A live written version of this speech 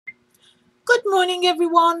Good morning,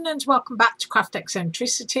 everyone, and welcome back to Craft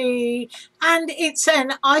Eccentricity. And it's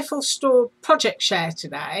an Eiffel Store project share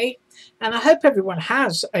today. And I hope everyone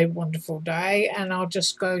has a wonderful day. And I'll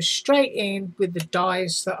just go straight in with the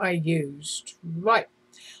dies that I used. Right,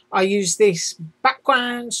 I used this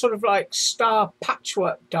background sort of like star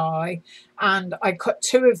patchwork die, and I cut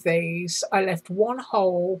two of these. I left one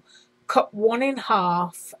hole, cut one in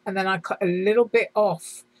half, and then I cut a little bit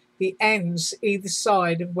off the ends either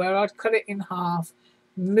side of where I'd cut it in half,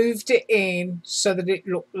 moved it in so that it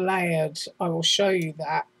looked layered. I will show you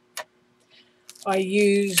that. I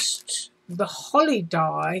used the holly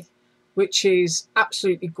die, which is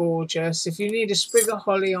absolutely gorgeous. If you need a sprig of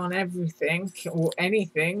holly on everything or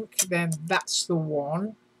anything, then that's the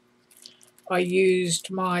one. I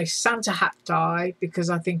used my Santa hat die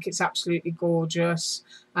because I think it's absolutely gorgeous.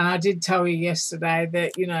 And I did tell you yesterday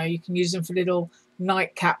that, you can use them for little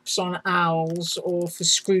nightcaps on owls or for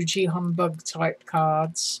Scroogey Humbug type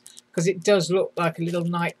cards, because it does look like a little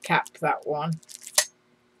nightcap, that one.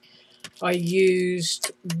 I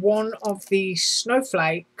used one of the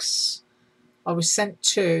snowflakes. I was sent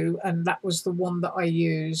two, and that was the one that I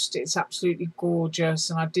used. It's absolutely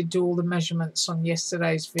gorgeous, and I did do all the measurements on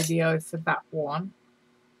yesterday's video for that one.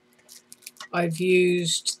 I've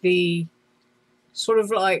used the sort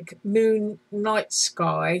of like moon night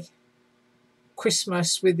sky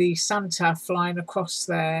Christmas with the Santa flying across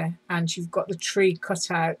there, and you've got the tree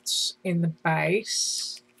cutouts in the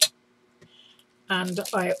base. And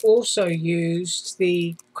I also used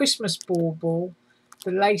the Christmas bauble,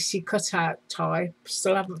 the lacy cutout type.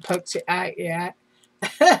 Still haven't poked it out yet.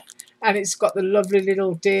 And it's got the lovely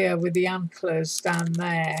little deer with the antlers down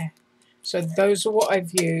there. So those are what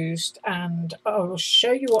I've used, and I'll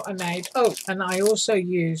show you what I made. Oh, and I also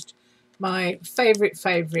used my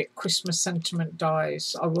favourite Christmas sentiment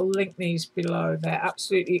dies. I will link these below. They're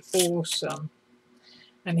absolutely awesome.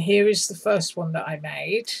 And here is the first one that I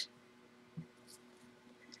made.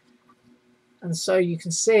 And so you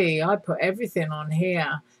can see I put everything on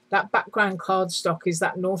here. That background cardstock is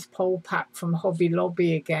that North Pole pack from Hobby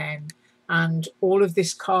Lobby again. And all of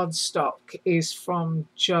this cardstock is from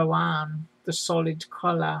Joanne, the solid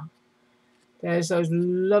colour. There's those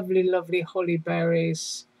lovely, lovely holly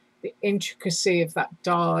berries, the intricacy of that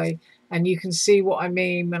die. And you can see what I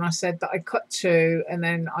mean when I said that I cut two, and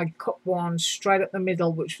then I cut one straight up the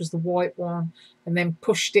middle, which was the white one, and then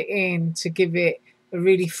pushed it in to give it a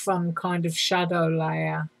really fun kind of shadow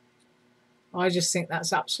layer. I just think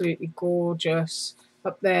that's absolutely gorgeous.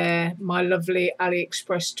 Up there, my lovely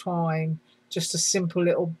Aliexpress twine, just a simple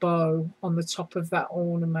little bow on the top of that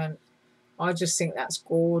ornament. I just think that's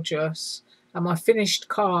gorgeous. And my finished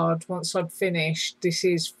card, once I'd finished, this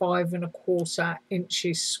is 5 1/4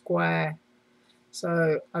 inches square.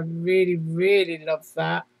 So I really, really love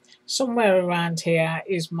that. Somewhere around here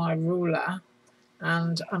is my ruler,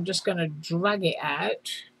 and I'm just going to drag it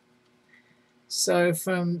out. So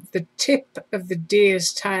from the tip of the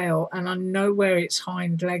deer's tail, and I know where its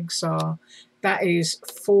hind legs are, that is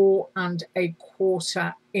 4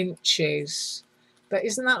 1/4 inches. But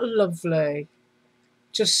isn't that lovely?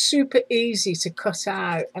 Just super easy to cut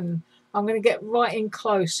out, and I'm going to get right in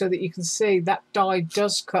close so that you can see that die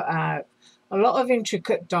does cut out. A lot of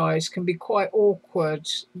intricate dies can be quite awkward.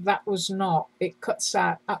 That was not. It cuts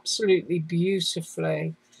out absolutely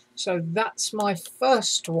beautifully. So that's my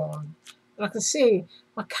first one. And I can see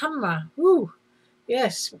my camera. Ooh,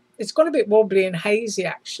 yes, it's got a bit wobbly and hazy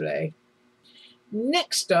actually.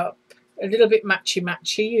 Next up, a little bit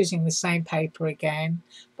matchy-matchy using the same paper again,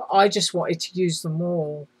 but I just wanted to use them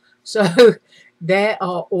all. So there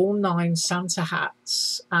are all 9 Santa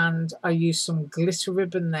hats, and I used some glitter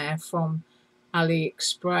ribbon there from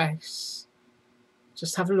Aliexpress.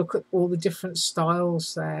 Just have a look at all the different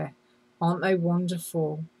styles there. Aren't they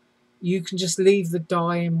wonderful? You can just leave the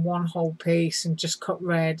die in one whole piece and just cut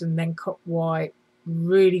red and then cut white.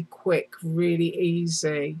 Really quick, really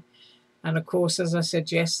easy. And of course, as I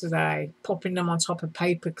said yesterday, popping them on top of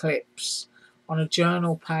paper clips on a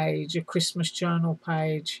journal page, a Christmas journal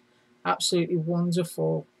page, absolutely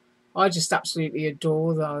wonderful. I just absolutely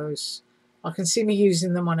adore those. I can see me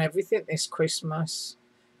using them on everything this Christmas.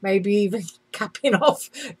 Maybe even capping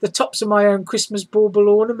off the tops of my own Christmas bauble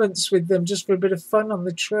ornaments with them just for a bit of fun on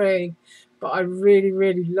the tree. But I really,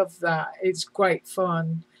 really love that. It's great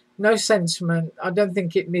fun. No sentiment. I don't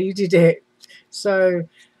think it needed it. So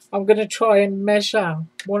I'm going to try and measure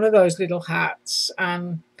one of those little hats,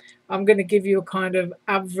 and I'm going to give you a kind of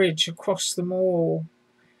average across them all.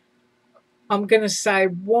 I'm going to say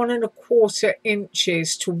 1 1/4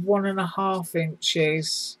 inches to 1 1/2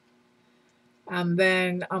 inches. And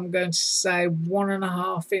then I'm going to say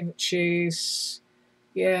 1.5 inches.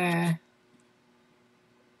 Yeah.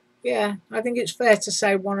 Yeah, I think it's fair to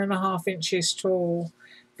say 1.5 inches tall,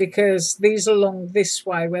 because these are along this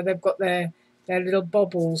way where they've got their little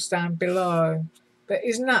bobbles down below. But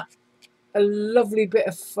isn't that a lovely bit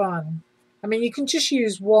of fun? I mean, you can just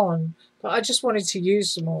use one, but I just wanted to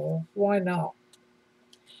use them all. Why not?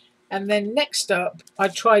 And then next up, I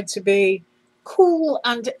tried to be cool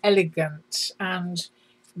and elegant. And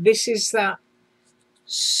this is that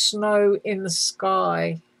snow in the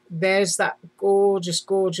sky. There's that gorgeous,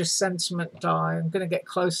 gorgeous sentiment die. I'm going to get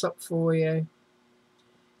close up for you.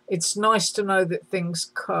 It's nice to know that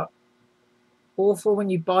things cut. Awful when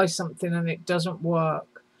you buy something and it doesn't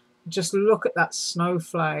work. Just look at that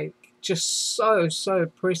snowflake. Just so, so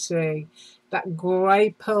pretty. That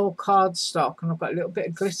grey pearl cardstock, and I've got a little bit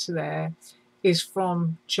of glitter there, is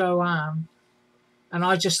from Joanne. And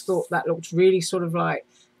I just thought that looked really sort of like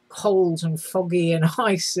cold and foggy and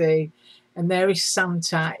icy. And there is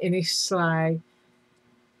Santa in his sleigh,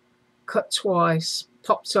 cut twice,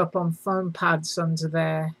 popped up on foam pads under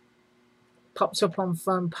there, popped up on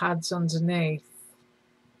foam pads underneath.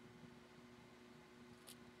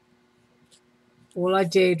 All I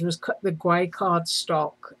did was cut the grey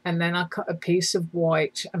cardstock, and then I cut a piece of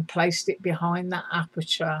white and placed it behind that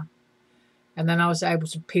aperture. And then I was able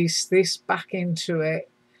to piece this back into it,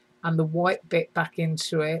 and the white bit back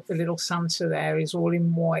into it. The little Santa there is all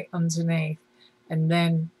in white underneath, and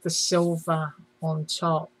then the silver on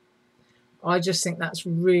top. I just think that's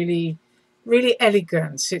really, really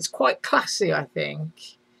elegant. It's quite classy, I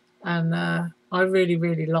think, and I really,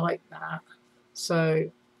 really like that.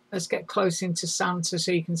 So let's get close into Santa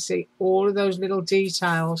so you can see all of those little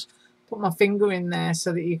details. Put my finger in there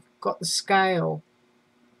so that you've got the scale.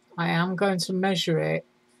 I am going to measure it.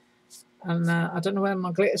 And I don't know where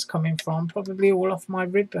my glitter's coming from. Probably all off my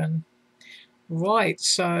ribbon. Right,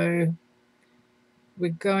 so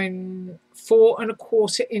we're going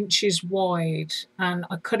 4¼ inches wide. And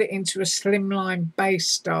I cut it into a slimline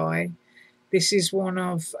base die. This is one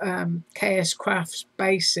of KS Craft's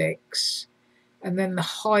basics. And then the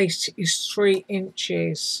height is 3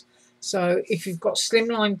 inches. So if you've got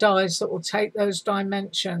slimline dies that will take those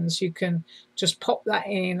dimensions, you can just pop that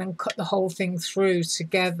in and cut the whole thing through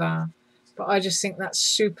together. But I just think that's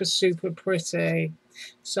super, super pretty.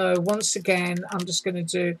 So once again, I'm just going to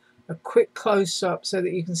do a quick close-up so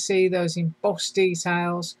that you can see those embossed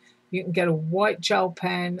details. You can get a white gel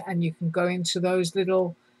pen and you can go into those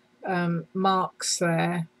little marks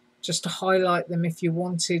there just to highlight them if you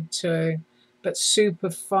wanted to. But super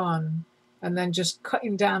fun. And then just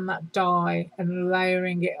cutting down that die and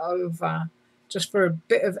layering it over just for a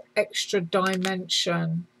bit of extra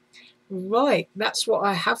dimension. Right, that's what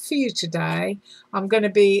I have for you today. I'm going to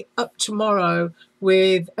be up tomorrow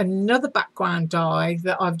with another background die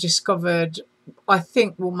that I've discovered I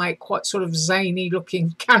think will make quite sort of zany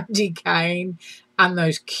looking candy cane and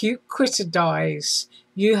those cute critter dies.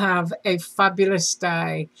 You have a fabulous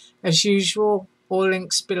day. As usual, all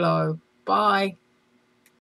links below. Bye.